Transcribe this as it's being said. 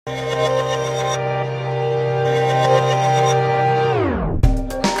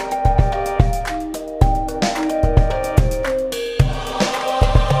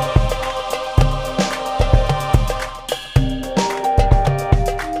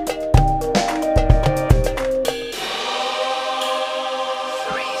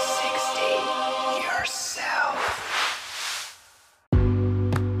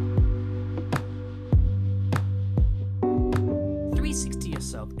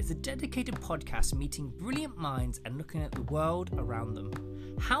Dedicated podcast meeting brilliant minds and looking at the world around them.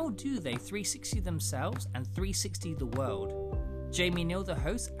 How do they 360 themselves and 360 the world? Jamie Neal, the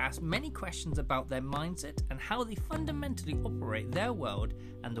host, asks many questions about their mindset and how they fundamentally operate their world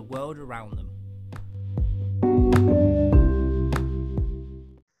and the world around them.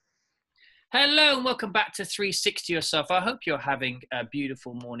 Hello and welcome back to 360 Yourself. I hope you're having a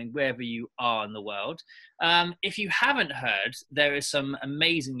beautiful morning wherever you are in the world. If you haven't heard, there is some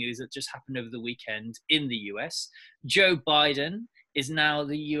amazing news that just happened over the weekend in the US. Joe Biden is now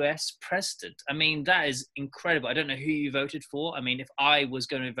the US president. I mean, that is incredible. I don't know who you voted for. I mean, if I was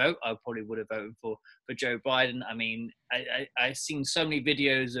going to vote, I probably would have voted for Joe Biden. I mean, I've seen so many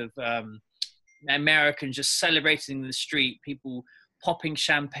videos of Americans just celebrating in the street, people popping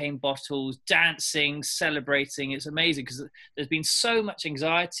champagne bottles, dancing, celebrating. It's amazing because there's been so much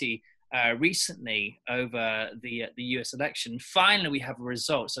anxiety recently over the US election. Finally, we have a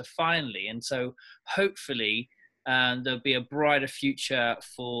result. So finally, and so hopefully there'll be a brighter future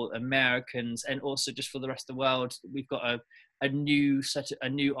for Americans and also just for the rest of the world. We've got a new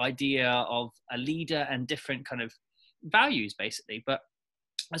idea of a leader and different kind of values, basically. But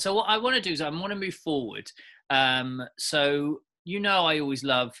so what I want to do is I want to move forward. So you know, I always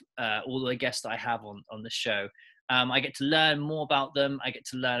love all the guests that I have on the show. I get to learn more about them. I get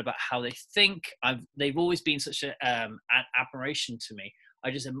to learn about how they think. They've always been such an admiration to me.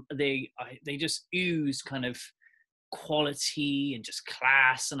 They just ooze kind of quality and just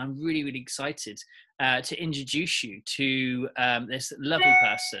class, and I'm really, really excited to introduce you to this lovely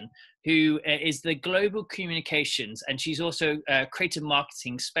person who is the global communications, and she's also a creative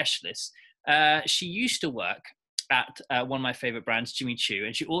marketing specialist. She used to work at one of my favorite brands, Jimmy Choo,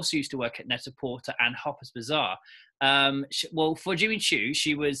 and she also used to work at Net-a-Porter and Harper's Bazaar. For Jimmy Choo,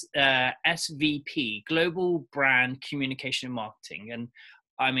 she was SVP, Global Brand Communication and Marketing, and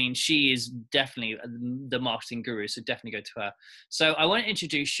I mean, she is definitely the marketing guru, so definitely go to her. So I want to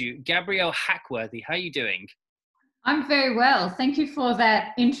introduce you, Gabrielle Hackworthy. How are you doing? I'm very well. Thank you for that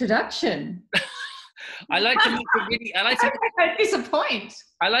introduction. I like to make it really. Disappoint.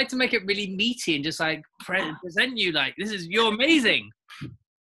 I like to make it really meaty and just like present you like you're amazing.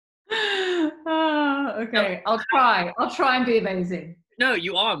 Okay, I'll try and be amazing. No,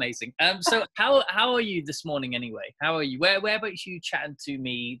 you are amazing. So how are you this morning anyway? How are you? Where about you chatting to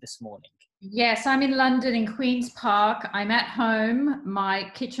me this morning? Yes, I'm in London in Queen's Park. I'm at home,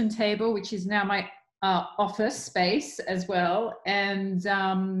 my kitchen table, which is now my office space as well, and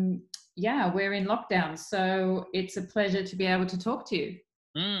yeah, we're in lockdown, so it's a pleasure to be able to talk to you.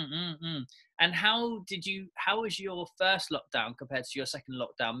 And how was your first lockdown compared to your second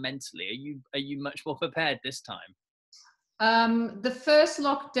lockdown mentally? Are you much more prepared this time? The first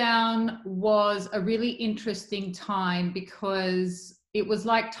lockdown was a really interesting time because it was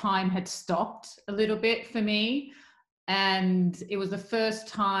like time had stopped a little bit for me. And it was the first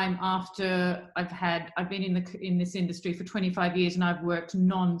time after I've been in this industry for 25 years and I've worked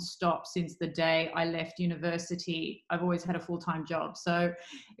non-stop since the day I left university. I've always had a full-time job. So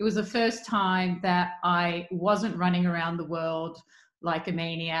it was the first time that I wasn't running around the world like a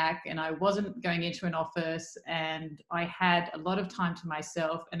maniac and I wasn't going into an office, and I had a lot of time to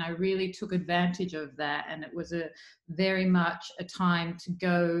myself, and I really took advantage of that. And it was very much a time to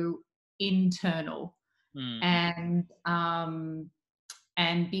go internal. And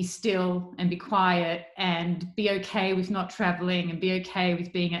be still and be quiet and be okay with not traveling and be okay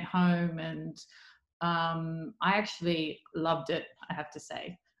with being at home. And I actually loved it, I have to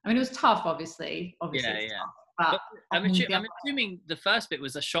say. I mean, it was tough, obviously. Yeah. Tough, but I'm assuming the first bit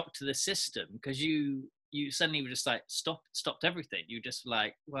was a shock to the system because you suddenly were just like stopped everything. You just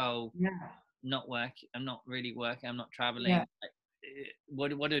like, well, yeah. Not working. I'm not really working. I'm not traveling. Yeah.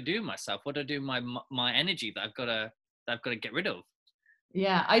 What do I do with myself? What do I do with my energy that I've got to get rid of?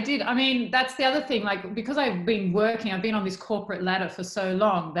 Yeah, I did. I mean, that's the other thing, like, because I've been on this corporate ladder for so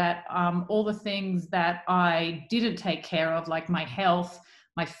long that all the things that I didn't take care of, like my health,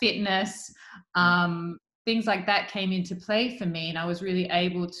 my fitness, things like that came into play for me. And I was really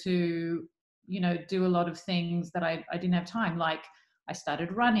able to, do a lot of things that I didn't have time. Like I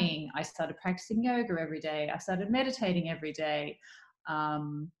started running, I started practicing yoga every day, I started meditating every day.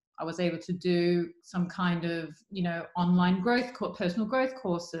 I was able to do some kind of, online growth, personal growth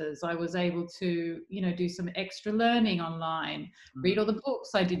courses. I was able to, do some extra learning online, read all the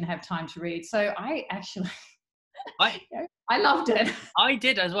books I didn't have time to read. So I actually, I I loved it. I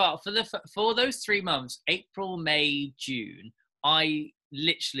did as well. For those 3 months, April, May, June, I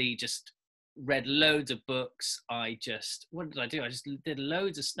literally just read loads of books. What did I do? I just did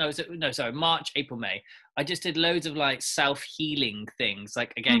loads of sorry, March, April, May. I just did loads of like self-healing things.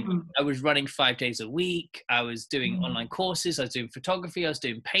 Like again, I was running 5 days a week. I was doing online courses. I was doing photography. I was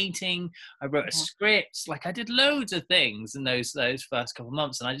doing painting. I wrote a script. Like I did loads of things in those first couple of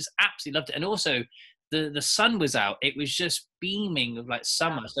months, and I just absolutely loved it. And also, the sun was out. It was just beaming of like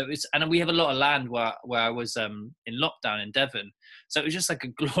summer. So it was, and we have a lot of land where I was in lockdown in Devon. So it was just like a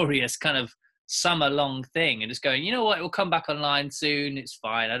glorious kind of summer long thing, and just going, you know what, it will come back online soon. It's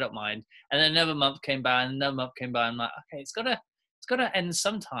fine. I don't mind. And then another month came by, and another month came by. I'm like, okay, it's gotta end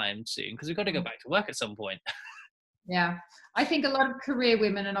sometime soon, because we've got to go back to work at some point. Yeah. I think a lot of career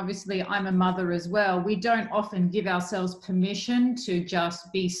women, and obviously I'm a mother as well, we don't often give ourselves permission to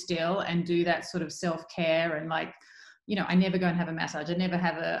just be still and do that sort of self-care. And like, I never go and have a massage. I never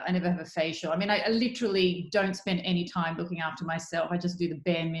have a facial. I mean, I literally don't spend any time looking after myself. I just do the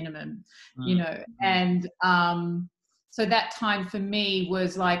bare minimum, and so that time for me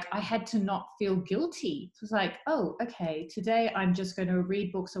was like, I had to not feel guilty. It was like, oh, okay, today I'm just going to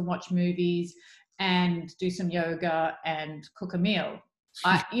read books and watch movies and do some yoga and cook a meal.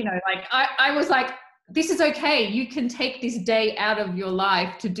 I was like, this is okay. You can take this day out of your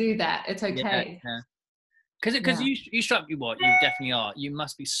life to do that. It's okay. Yeah. Because you struck me what you definitely are. You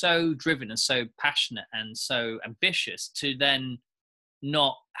must be so driven and so passionate and so ambitious to then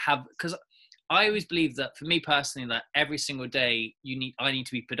not have, because I always believe that for me personally, that every single day I need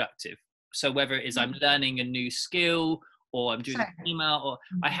to be productive. So whether it is I'm learning a new skill, or I'm doing an email, or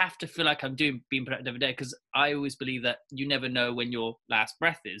I have to feel like I'm being productive every day, because I always believe that you never know when your last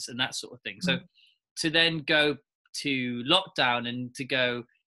breath is, and that sort of thing. So to then go to lockdown and to go,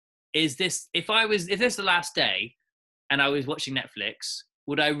 if this is the last day and I was watching Netflix,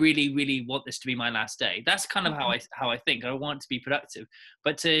 would I really, really want this to be my last day? That's kind of how I think. I want to be productive,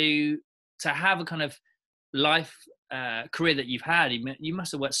 but to have a kind of life career that you've had, you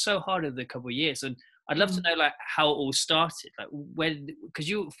must have worked so hard over the couple of years. And I'd love to know like how it all started, like because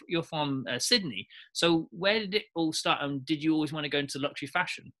you're from Sydney. So where did it all start? And did you always want to go into luxury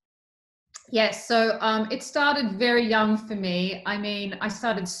fashion? Yes. So it started very young for me. I mean, I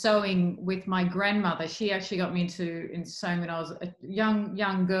started sewing with my grandmother. She actually got me into sewing when I was a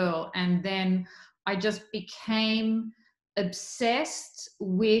young girl. And then I just became obsessed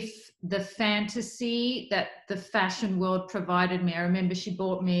with the fantasy that the fashion world provided me. I remember she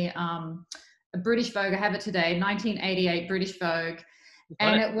bought me a British Vogue. I have it today, 1988 British Vogue.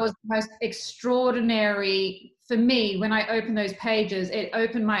 And it was the most extraordinary, for me, when I opened those pages, it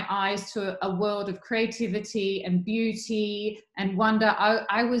opened my eyes to a world of creativity and beauty and wonder.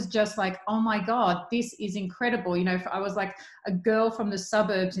 I was just like, oh my God, this is incredible. I was like a girl from the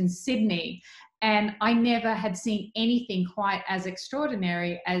suburbs in Sydney, and I never had seen anything quite as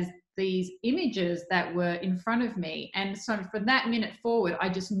extraordinary as these images that were in front of me. And so from that minute forward, I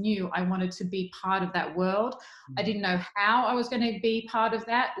just knew I wanted to be part of that world. I didn't know how I was going to be part of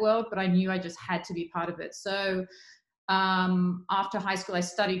that world, but I knew I just had to be part of it. So after high school,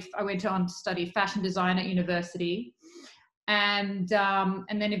 I went on to study fashion design at university. And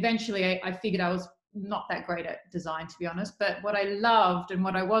then eventually I figured I was not that great at design, to be honest, but what I loved and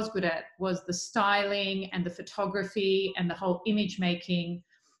what I was good at was the styling and the photography and the whole image making.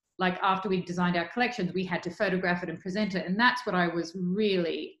 Like after we designed our collections, we had to photograph it and present it. And that's what I was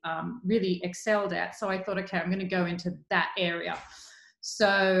really, really excelled at. So I thought, okay, I'm going to go into that area.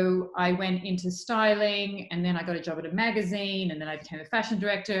 So I went into styling, and then I got a job at a magazine, and then I became a fashion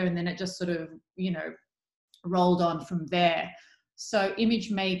director, and then it just sort of, rolled on from there. So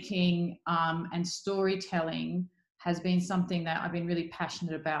image making and storytelling has been something that I've been really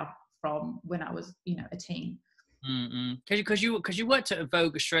passionate about from when I was, a teen. Because you worked at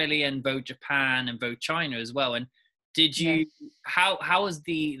Vogue Australia and Vogue Japan and Vogue China as well. And did you how was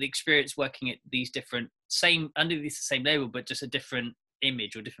the experience working at these different under the same label, but just a different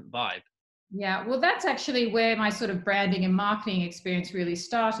image or different vibe? Yeah, well, that's actually where my sort of branding and marketing experience really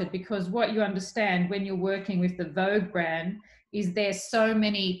started, because what you understand when you're working with the Vogue brand is there's so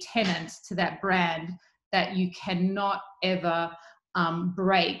many tenets to that brand that you cannot ever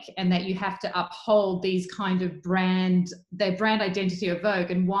break, and that you have to uphold these kind of the brand identity of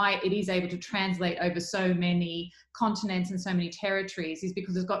Vogue, and why it is able to translate over so many continents and so many territories is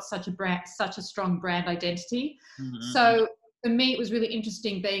because it's got such a strong brand identity. So for me, it was really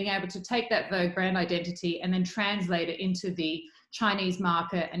interesting being able to take that Vogue brand identity and then translate it into the Chinese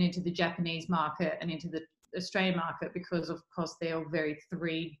market and into the Japanese market and into the Australian market, because of course they are very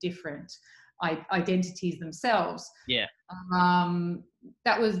three different identities themselves. Yeah.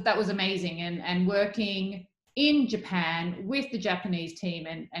 That was amazing, and working in Japan with the Japanese team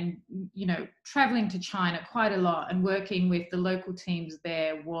and you know, traveling to China quite a lot and working with the local teams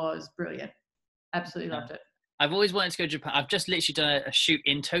there was brilliant. Absolutely loved it. I've always wanted to go to Japan. I've just literally done a shoot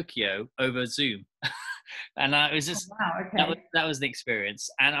in Tokyo over Zoom. And it was just, wow, okay. that was the experience.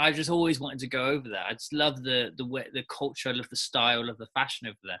 And I just always wanted to go over there. I just love the way, the culture, I love the style of the fashion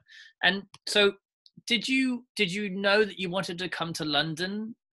over there. And so did you know that you wanted to come to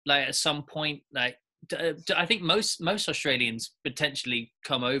London, like at some point? Like, I think most Australians potentially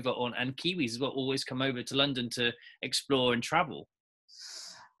come over and Kiwis as well, always come over to London to explore and travel.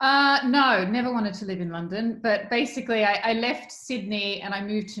 No, never wanted to live in London, but basically I left Sydney and I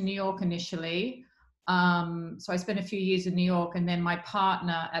moved to New York initially. So I spent a few years in New York, and then my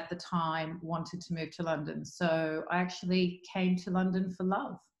partner at the time wanted to move to London. So I actually came to London for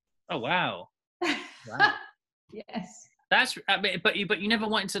love. Oh, wow. Wow. Yes. That's, I mean, but you never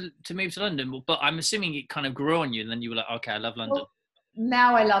wanted to move to London, but I'm assuming it kind of grew on you, and then you were like, okay, I love London. Well,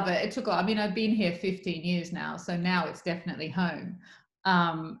 now I love it. It took, I mean, I've been here 15 years now, so now it's definitely home.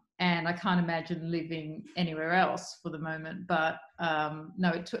 And I can't imagine living anywhere else for the moment, but no,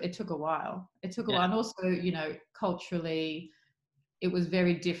 it took a while. It took a while. And also, you know, culturally, it was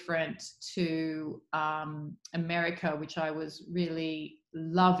very different to America, which I was really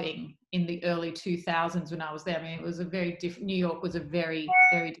loving in the early 2000s when I was there. I mean, it was a very different, New York was a very,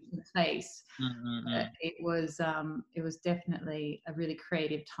 very different place. It was definitely a really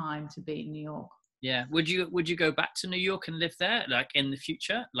creative time to be in New York. Yeah. Would you go back to New York and live there, like in the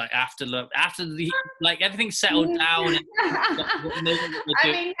future, like after the like everything's settled down? I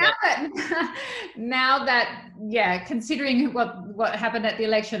mean, now that yeah, considering what happened at the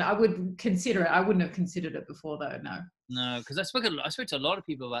election, I would consider it. I wouldn't have considered it before, though. No, because I spoke to a lot of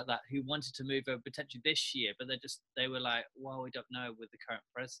people about that who wanted to move over potentially this year, but they were like, well, we don't know with the current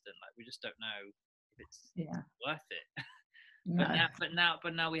president, like we just don't know if it's worth it. No.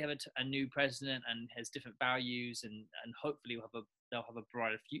 But now we have a new president and has different values, and hopefully they'll have a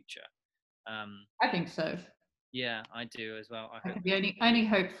brighter future. I think so. Yeah, I do as well. I hope the only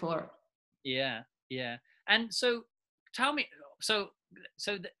hope for it. Yeah. And so, tell me, so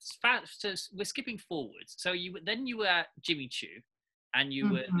we're skipping forwards. So you were at Jimmy Choo, and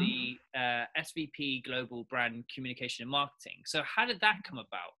you were the SVP Global Brand Communication and Marketing. So how did that come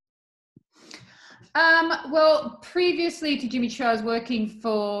about? Well, previously to Jimmy Choo, I was working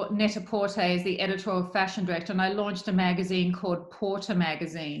for Net-a-Porter as the editorial fashion director, and I launched a magazine called Porter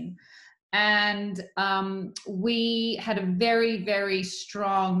Magazine. And we had a very, very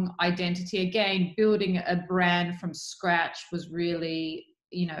strong identity. Again, building a brand from scratch was really,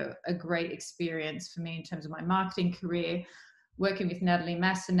 you know, a great experience for me in terms of my marketing career, working with Natalie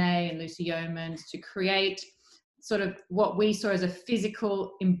Massenet and Lucy Yeomans to create sort of what we saw as a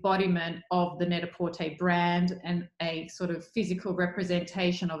physical embodiment of the Net-a-Porter brand, and a sort of physical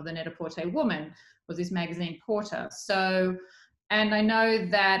representation of the Net-a-Porter woman was this magazine Porter. So, and I know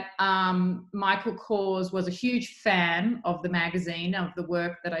that Michael Kors was a huge fan of the magazine, of the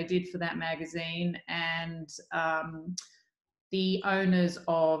work that I did for that magazine, and the owners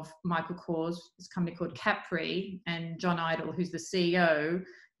of Michael Kors, this company called Capri, and John Idol, who's the CEO,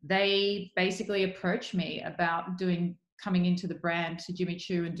 they basically approached me about coming into the brand to Jimmy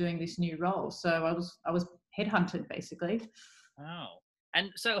Choo and doing this new role. So I was headhunted basically. Wow. And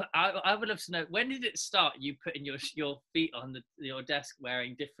so I would love to know, when did it start, you putting your feet on your desk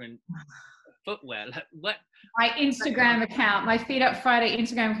wearing different footwear? Like, what? My Instagram account, my Feet Up Friday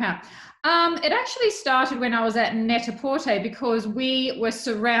Instagram account. It actually started when I was at Net-a-Porter, because we were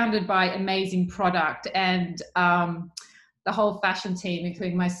surrounded by amazing product, and the whole fashion team,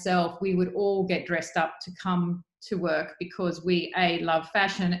 including myself, we would all get dressed up to come to work because we A, love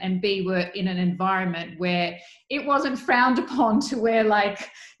fashion, and B, were in an environment where it wasn't frowned upon to wear, like,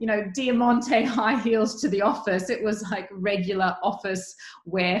 you know, Diamante high heels to the office. It was like regular office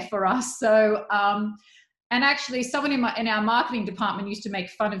wear for us. So, and actually someone in our marketing department used to make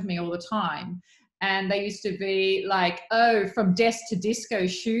fun of me all the time. And they used to be like, oh, from desk to disco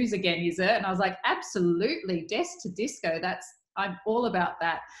shoes again, is it? And I was like, absolutely, desk to disco. I'm all about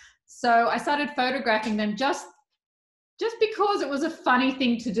that. So I started photographing them just because it was a funny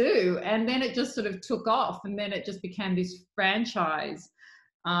thing to do. And then it just sort of took off, and then it just became this franchise.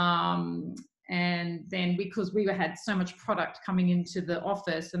 And then because we had so much product coming into the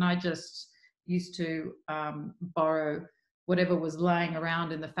office, and I just used to borrow whatever was lying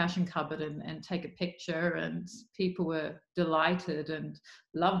around in the fashion cupboard and take a picture, and people were delighted and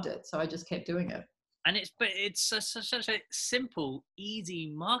loved it. So I just kept doing it. And it's such a simple,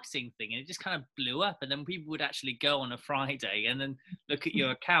 easy marketing thing, and it just kind of blew up. And then people would actually go on a Friday and then look at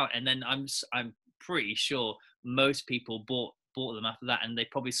your account, and then I'm pretty sure most people bought them after that, and they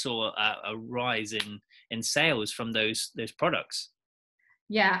probably saw a rise in sales from those products.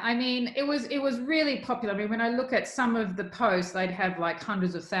 Yeah, I mean, it was really popular. I mean, when I look at some of the posts, they'd have like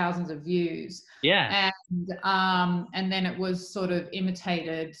hundreds of thousands of views. Yeah. And then it was sort of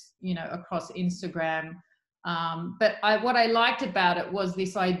imitated, you know, across Instagram. But what I liked about it was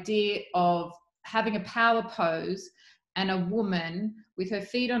this idea of having a power pose and a woman with her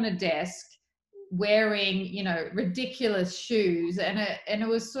feet on a desk wearing, you know, ridiculous shoes. And it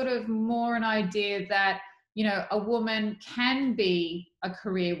was sort of more an idea that, you know, a woman can be a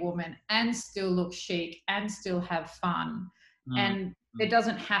career woman and still look chic and still have fun. And she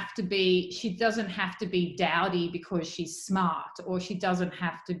doesn't have to be dowdy because she's smart, or she doesn't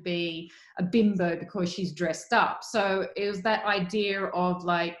have to be a bimbo because she's dressed up. So it was that idea of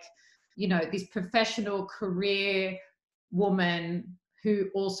like, you know, this professional career woman who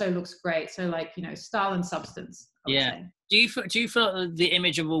also looks great. So like, you know, style and substance, I would say. Do you feel that the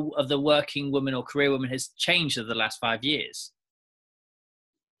image of the working woman or career woman has changed over the last 5 years?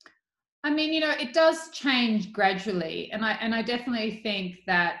 I mean, you know, it does change gradually, and I definitely think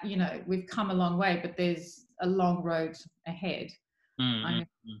that, you know, we've come a long way, but there's a long road ahead. I mean,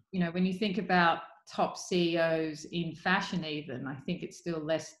 you know, when you think about top CEOs in fashion, even, I think it's still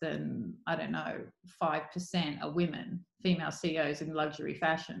less than, I don't know, 5% are women, female CEOs in luxury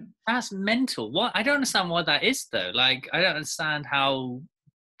fashion. That's mental. What? I don't understand why that is, though. Like, I don't understand how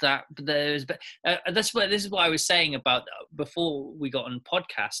that there's. But this is what I was saying about before we got on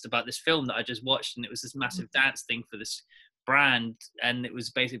podcast about this film that I just watched, and it was this massive dance thing for this brand, and it was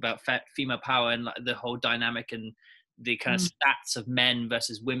basically about female power and like the whole dynamic and the kind of stats of men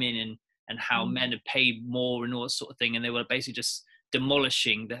versus women and how men are paid more and all that sort of thing, and they were basically just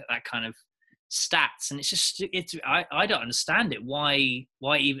demolishing that kind of stats. And I don't understand it, why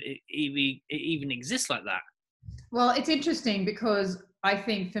it even exists like that. Well, it's interesting because I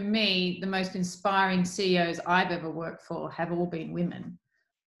think for me, the most inspiring CEOs I've ever worked for have all been women.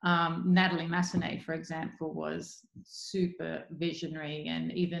 Natalie Massenet, for example, was super visionary,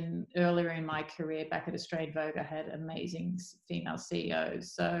 and even earlier in my career back at Australian Vogue, I had amazing female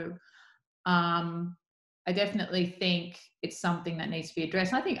CEOs. So I definitely think it's something that needs to be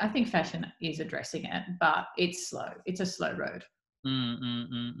addressed. I think fashion is addressing it, but it's slow. It's a slow road.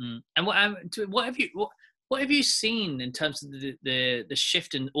 And what have you seen in terms of the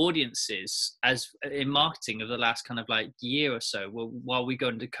shift in audiences as in marketing over the last kind of like year or so, while we go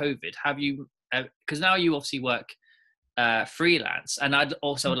into COVID? Have you, because now you obviously work freelance, and I'd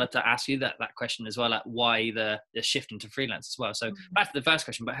also like to ask you that question as well, like why the shift into freelance as well. So back to the first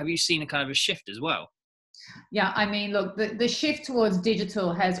question, but have you seen a kind of a shift as well? Yeah, I mean, look, the shift towards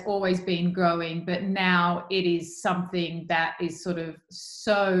digital has always been growing, but now it is something that is sort of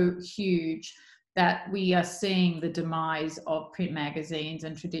so huge that we are seeing the demise of print magazines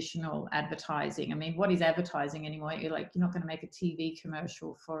and traditional advertising. I mean, what is advertising anymore? You're not going to make a TV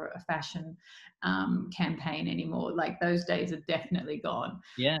commercial for a fashion campaign anymore. Like, those days are definitely gone.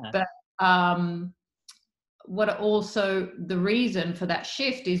 Yeah. But the reason for that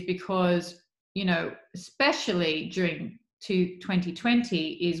shift is because, you know, especially during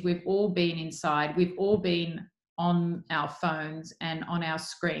 2020, is we've all been inside. We've all been on our phones and on our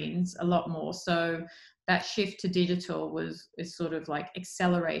screens a lot more. So that shift to digital is sort of like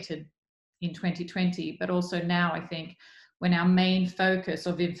accelerated in 2020. But also now, I think, when our main focus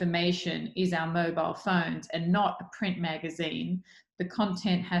of information is our mobile phones and not a print magazine, the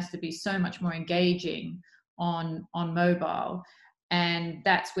content has to be so much more engaging on mobile. And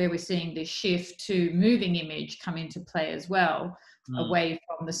that's where we're seeing this shift to moving image come into play as well, away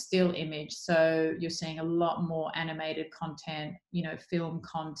from the still image. So you're seeing a lot more animated content, you know, film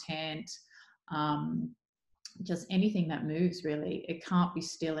content, just anything that moves, really. It can't be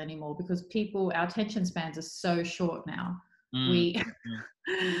still anymore because our attention spans are so short now. We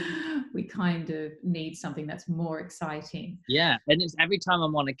kind of need something that's more exciting. Yeah, and it's every time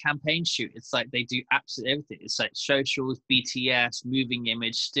I'm on a campaign shoot, it's like they do absolutely everything. It's like socials, BTS, moving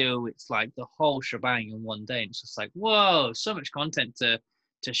image, still. It's like the whole shebang in one day. And it's just like, whoa, so much content to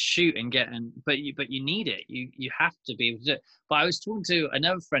shoot and get, but you need it. You have to be able to do it. But I was talking to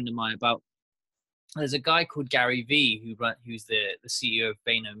another friend of mine about. There's a guy called Gary Vee who's the CEO of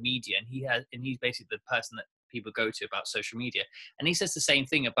VaynerMedia, and he's basically the person that people go to about social media, and he says the same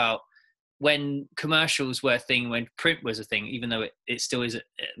thing about when commercials were a thing, when print was a thing, even though it still is at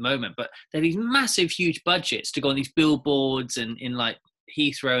the moment, but there are these massive, huge budgets to go on these billboards and in like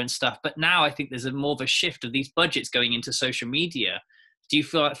Heathrow and stuff. But now I think there's a more of a shift of these budgets going into social media. Do you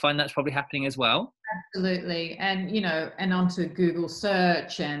find that's probably happening as well? Absolutely. And, and onto Google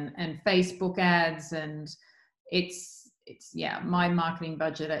search and Facebook ads. And yeah, my marketing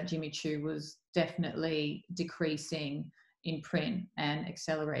budget at Jimmy Choo was definitely decreasing in print and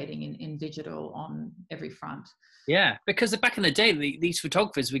accelerating in digital on every front. Yeah, because back in the day, these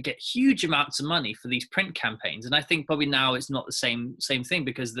photographers would get huge amounts of money for these print campaigns, and I think probably now it's not the same thing,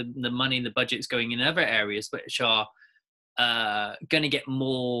 because the money and the budget's going in other areas which are going to get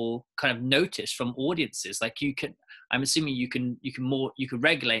more kind of notice from audiences. Like I'm assuming you can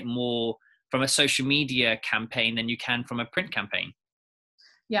regulate more from a social media campaign than you can from a print campaign.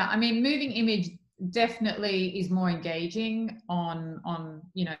 Yeah, I mean, moving image definitely is more engaging on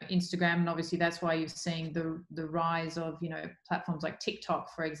Instagram, and obviously that's why you're seeing the rise of platforms like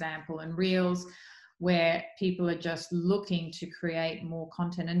TikTok, for example, and Reels, where people are just looking to create more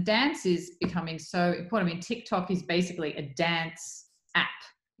content. And dance is becoming so important. I mean, TikTok is basically a dance app,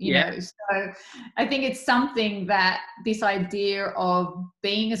 you know. So I think it's something that this idea of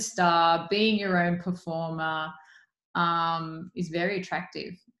being a star, being your own performer, is very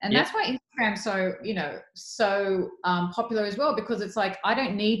attractive. And that's why Instagram's so popular as well, because it's like, I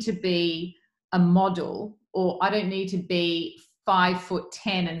don't need to be a model, or I don't need to be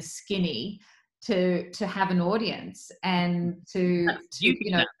 5'10" and skinny to have an audience, and to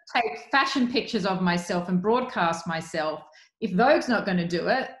take fashion pictures of myself and broadcast myself. If Vogue's not going to do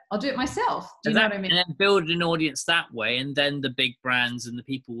it, I'll do it myself. Do you know what I mean? And then build an audience that way, and then the big brands and the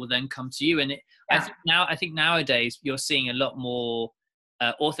people will then come to you. And I think nowadays you're seeing a lot more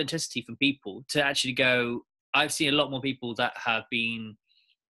authenticity from people to actually go. I've seen a lot more people that have been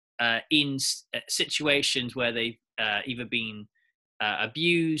in situations where they've either been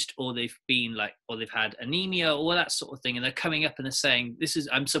abused, or they've had anemia, or all that sort of thing, and they're coming up and they're saying,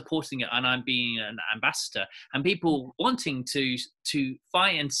 I'm supporting it, and I'm being an ambassador, and people wanting to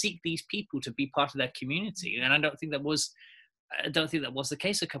find and seek these people to be part of their community. And I don't think that was the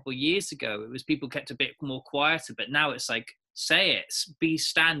case a couple of years ago. It was people kept a bit more quieter, but now it's like, say it,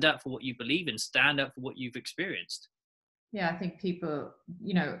 stand up for what you believe in, stand up for what you've experienced. Yeah, I think people,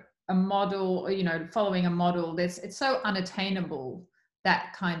 a model, following a model, it's so unattainable,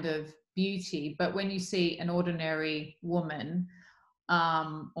 that kind of beauty. But when you see an ordinary woman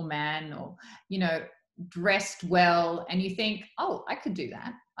or man, or dressed well, and you think, oh, I could do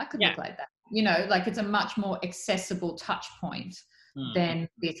that, I could look like that, like it's a much more accessible touch point than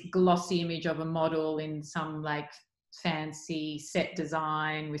this glossy image of a model in some like fancy set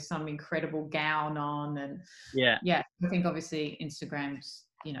design with some incredible gown on. And I think obviously Instagram's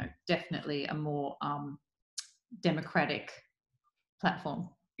definitely a more democratic platform.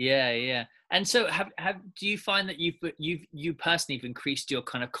 And so do you find that you personally have increased your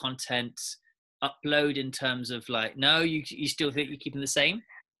kind of content upload in terms of like, no, you still think you're keeping the same?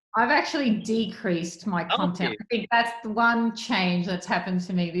 I've actually decreased my content. I think that's the one change that's happened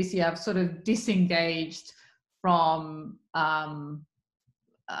to me this year. I've sort of disengaged from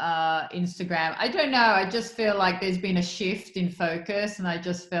Instagram. I don't know. I just feel like there's been a shift in focus, and I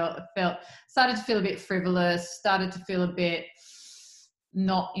just started to feel a bit frivolous, started to feel a bit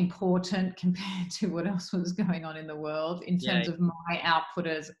not important compared to what else was going on in the world in terms of my output.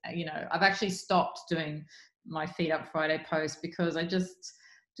 As I've actually stopped doing my Feed Up Friday post, because I just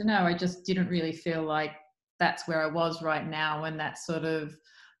don't know. I just didn't really feel like that's where I was right now, and that sort of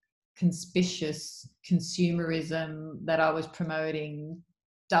conspicuous consumerism that I was promoting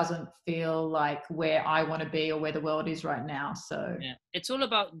doesn't feel like where I want to be or where the world is right now. So it's all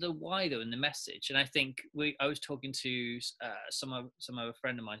about the why though, and the message. And I think I was talking to some of a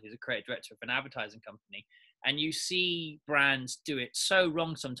friend of mine who's a creative director of an advertising company, and you see brands do it so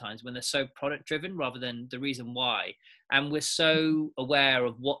wrong sometimes when they're so product driven rather than the reason why. And we're so aware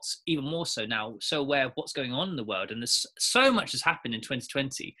of what's even more so now, so aware of what's going on in the world. And there's so much has happened in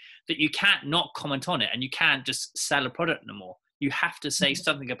 2020 that you can't not comment on it, and you can't just sell a product no more. You have to say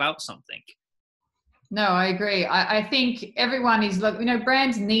something about something. No, I agree. I think everyone is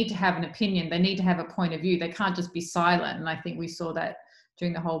brands need to have an opinion. They need to have a point of view. They can't just be silent. And I think we saw that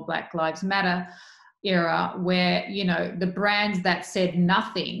during the whole Black Lives Matter era, where, the brands that said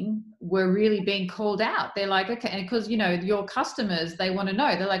nothing were really being called out. They're like, okay, and because, your customers, they want to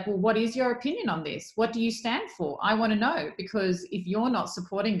know. They're like, well, what is your opinion on this? What do you stand for? I want to know, because if you're not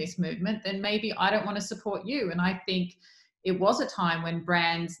supporting this movement, then maybe I don't want to support you. And I think it was a time when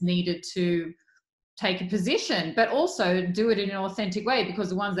brands needed to take a position, but also do it in an authentic way, because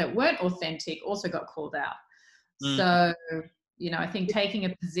the ones that weren't authentic also got called out. Mm. So, I think taking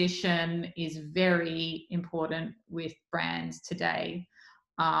a position is very important with brands today.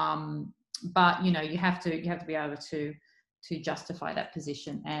 But you have to be able to justify that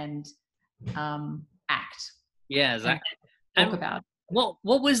position and act Yeah, and exactly. talk And about it.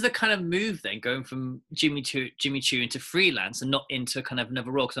 what was the kind of move then, going from Jimmy Choo into freelance and not into kind of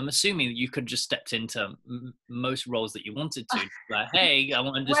another role? Because I'm assuming that you could just stepped into most roles that you wanted to. Like, hey, I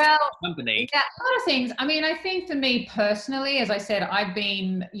want to just Well, company. yeah, a lot of things. I mean, I think for me personally, as I said, I've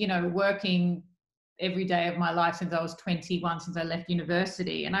been, working every day of my life since I was 21, since I left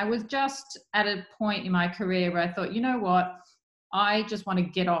university. And I was just at a point in my career where I thought, you know what, I just want to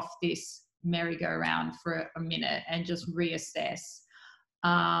get off this merry-go-round for a minute and just reassess.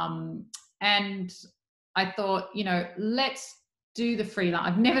 And I thought, let's do the freelance.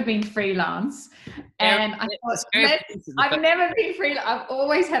 I've never been freelance. And I thought, I've never been freelance. I've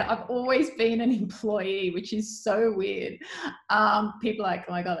always been an employee, which is so weird. People are like,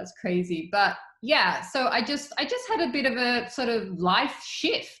 oh my God, that's crazy. But yeah, so I just had a bit of a sort of life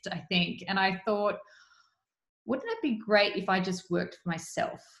shift, I think. And I thought, wouldn't it be great if I just worked for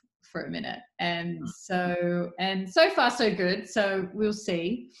myself for a minute? And so far so good. So we'll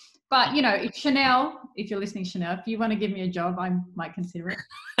see. But if Chanel, if you're listening, Chanel, if you want to give me a job, I might consider it.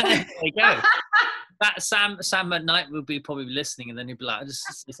 There you go. That Sam McKnight will be probably listening, and then he'll be like, "I just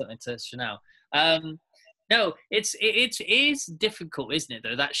say something to Chanel." No, it is difficult, isn't it?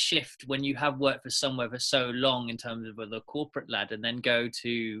 Though, that shift when you have worked for somewhere for so long in terms of the corporate ladder, and then go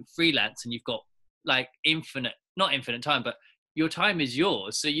to freelance, and you've got like not infinite time, but your time is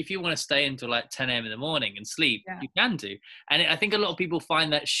yours. So if you want to stay until like 10 a.m. in the morning and sleep, you can do. And I think a lot of people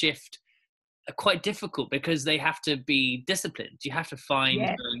find that shift quite difficult because they have to be disciplined. You have to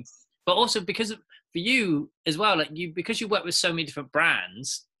find, but also because for you as well, like because you work with so many different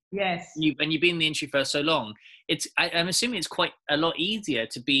brands. Yes. You've been in the industry for so long. I'm assuming it's quite a lot easier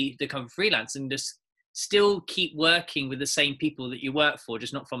to become freelance and just still keep working with the same people that you work for,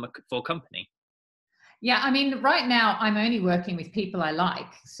 just not for a company. Yeah, I mean, right now I'm only working with people I like,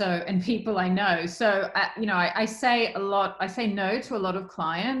 and people I know. So, I say no to a lot of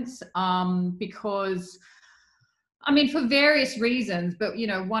clients because, I mean, for various reasons. But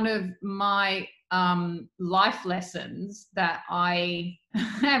one of my life lessons that one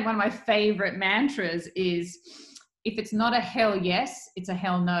of my favorite mantras is, if it's not a hell yes, it's a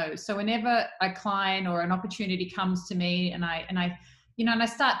hell no. So whenever a client or an opportunity comes to me and I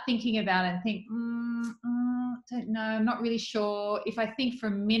start thinking about it and think, don't know, I'm not really sure. If I think for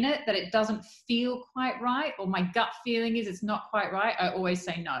a minute that it doesn't feel quite right, or my gut feeling is it's not quite right, I always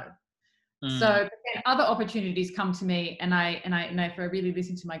say no. So then other opportunities come to me, and if I really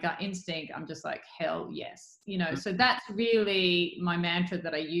listen to my gut instinct, I'm just like, hell yes. So that's really my mantra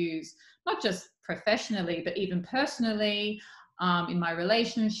that I use, not just professionally, but even personally, in my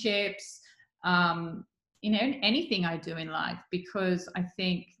relationships, anything I do in life, because I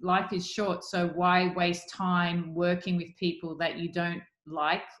think life is short. So why waste time working with people that you don't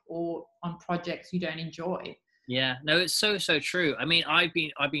like, or on projects you don't enjoy? Yeah, no, it's so true. I mean, I've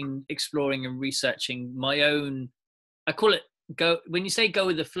been exploring and researching my own. I call it when you say go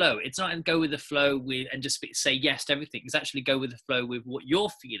with the flow, it's not go with the flow and just say yes to everything. It's actually go with the flow with what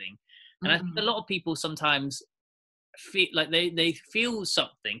you're feeling. And I think a lot of people sometimes feel like they feel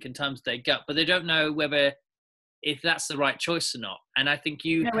something in terms of their gut, but they don't know if that's the right choice or not. And I think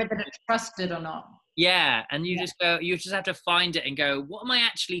whether to trust it or not. Yeah, and you just have to find it and go, what am I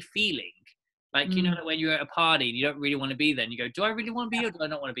actually feeling? Like, when you're at a party and you don't really want to be there, and you go, do I really want to be here, or do I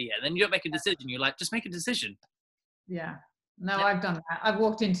not want to be here? And then you don't make a decision. You're like, just make a decision. Yeah. No, I've done that. I've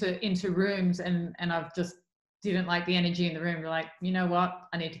walked into rooms and I've just didn't like the energy in the room. You're like, you know what?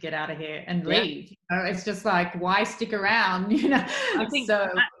 I need to get out of here and leave. It's just like, why stick around? I think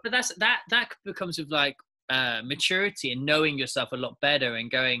that becomes with like maturity and knowing yourself a lot better,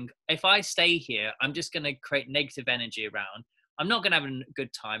 and going, if I stay here, I'm just going to create negative energy around. I'm not going to have a good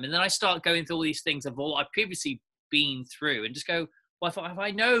time. And then I start going through all these things of all I've previously been through, and just go, well, if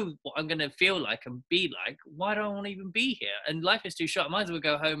I know what I'm going to feel like and be like, why do I want to even be here? And life is too short. I might as well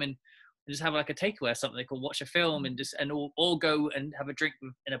go home and just have like a takeaway or something, or watch a film and or go and have a drink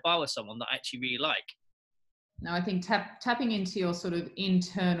in a bar with someone that I actually really like. No, I think tapping into your sort of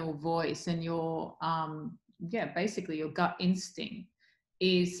internal voice and your, basically your gut instinct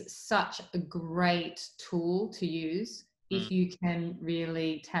is such a great tool to use if you can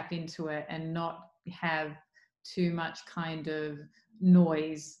really tap into it and not have too much kind of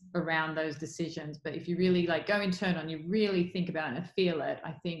noise around those decisions. But if you really like go internal and you really think about it and feel it,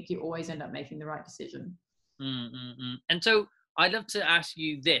 I think you always end up making the right decision. And so I'd love to ask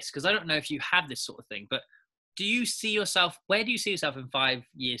you this, because I don't know if you have this sort of thing, but where do you see yourself in 5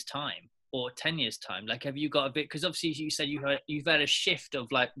 years time or 10 years time? Like, have you got a bit, because obviously you said you've had a shift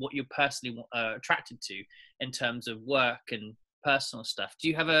of like what you're personally attracted to in terms of work and personal stuff. Do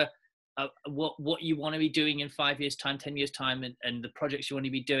you have what you want to be doing in 5 years time, 10 years time, and the projects you want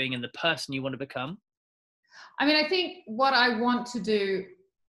to be doing and the person you want to become? I mean, I think what I want to do,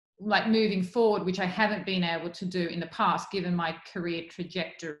 like moving forward, which I haven't been able to do in the past, given my career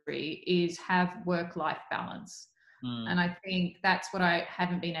trajectory, is have work-life balance. And I think that's what I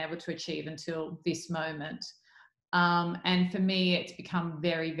haven't been able to achieve until this moment. And for me, it's become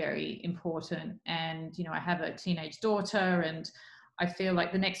very, very important. And, you know, I have a teenage daughter, and I feel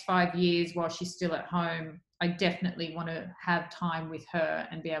like the next 5 years while she's still at home, I definitely want to have time with her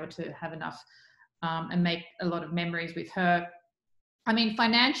and be able to have enough and make a lot of memories with her. I mean,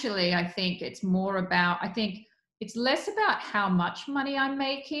 financially, I think it's less about how much money I'm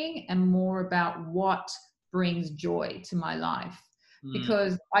making and more about what brings joy to my life.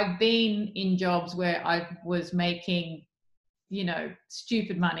 Because I've been in jobs where I was making, you know,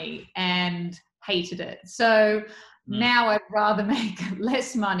 stupid money and hated it. So now I'd rather make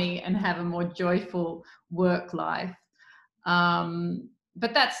less money and have a more joyful work life.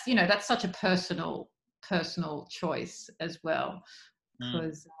 But that's, you know, that's such a personal choice as well.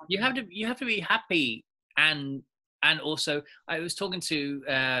 Because you have to be happy, and also I was talking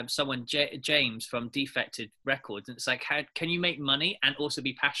to someone, James from Defected Records, and it's like, how can you make money and also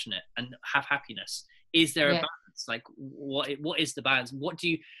be passionate and have happiness? Is there a balance? Like, what is the balance? What do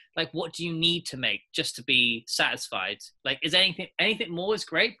you need to make just to be satisfied? Like, is anything more is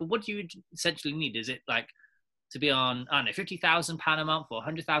great, but what do you essentially need? Is it like to be on, I don't know, £50,000 a month or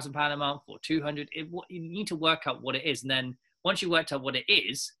 £100,000 a month or 200? You need to work out what it is, and then once you worked out what it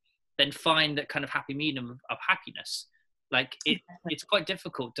is, then find that kind of happy medium of happiness. Like it's quite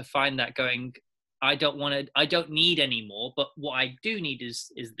difficult to find that going, I don't need any more, but what I do need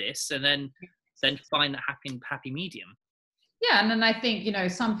is this, and then find that happy medium. Yeah. And then I think, you know,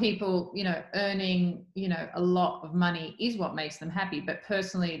 some people, you know, earning, you know, a lot of money is what makes them happy. But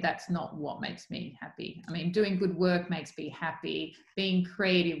personally, that's not what makes me happy. I mean, doing good work makes me happy. Being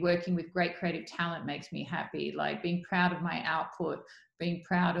creative, working with great creative talent makes me happy. Like being proud of my output, being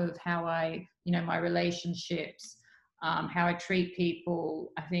proud of how I, you know, my relationships, how I treat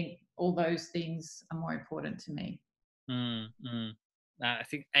people. I think all those things are more important to me. I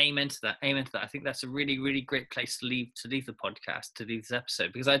think amen to that. I think that's a really, really great place to leave the podcast, to leave this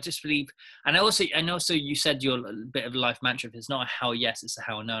episode, because I just believe, and also you said your bit of life mantra, if it's not a hell yes, it's a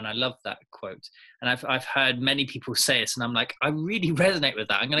hell no, and I love that quote. And I've heard many people say it, and I'm like, I really resonate with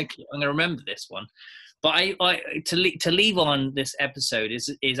that. I'm gonna remember this one. But I to leave on this episode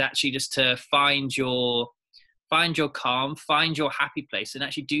is actually just to find your calm, find your happy place, and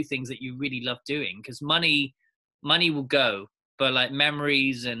actually do things that you really love doing, because money will go, but like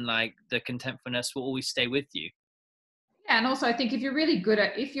memories and like the contentfulness will always stay with you. Yeah, and also I think if you're really good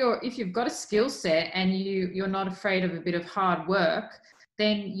at, if you've got a skill set and you're not afraid of a bit of hard work,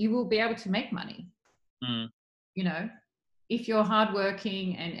 then you will be able to make money. You know, if you're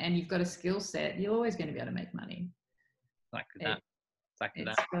hardworking and you've got a skill set, you're always going to be able to make money. Exactly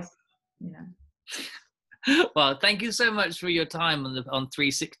that. Just, you know. Well, thank you so much for your time on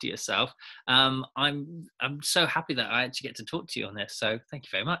 360 Yourself. I'm so happy that I actually get to talk to you on this. So thank you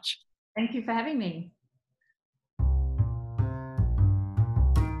very much. Thank you for having me.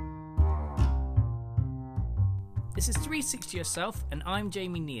 This is 360 Yourself, and I'm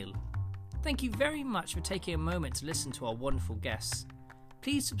Jamie Neal. Thank you very much for taking a moment to listen to our wonderful guests.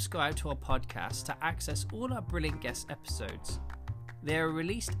 Please subscribe to our podcast to access all our brilliant guest episodes. They are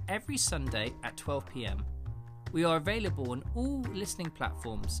released every Sunday at 12 p.m. We are available on all listening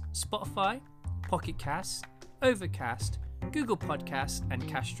platforms: Spotify, Pocket Casts, Overcast, Google Podcasts, and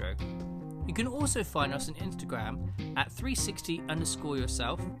Castro. You can also find us on Instagram at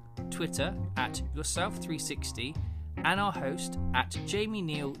 360_yourself, Twitter at yourself360, and our host at Jamie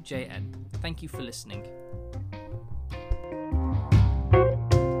Neal JN. Thank you for listening.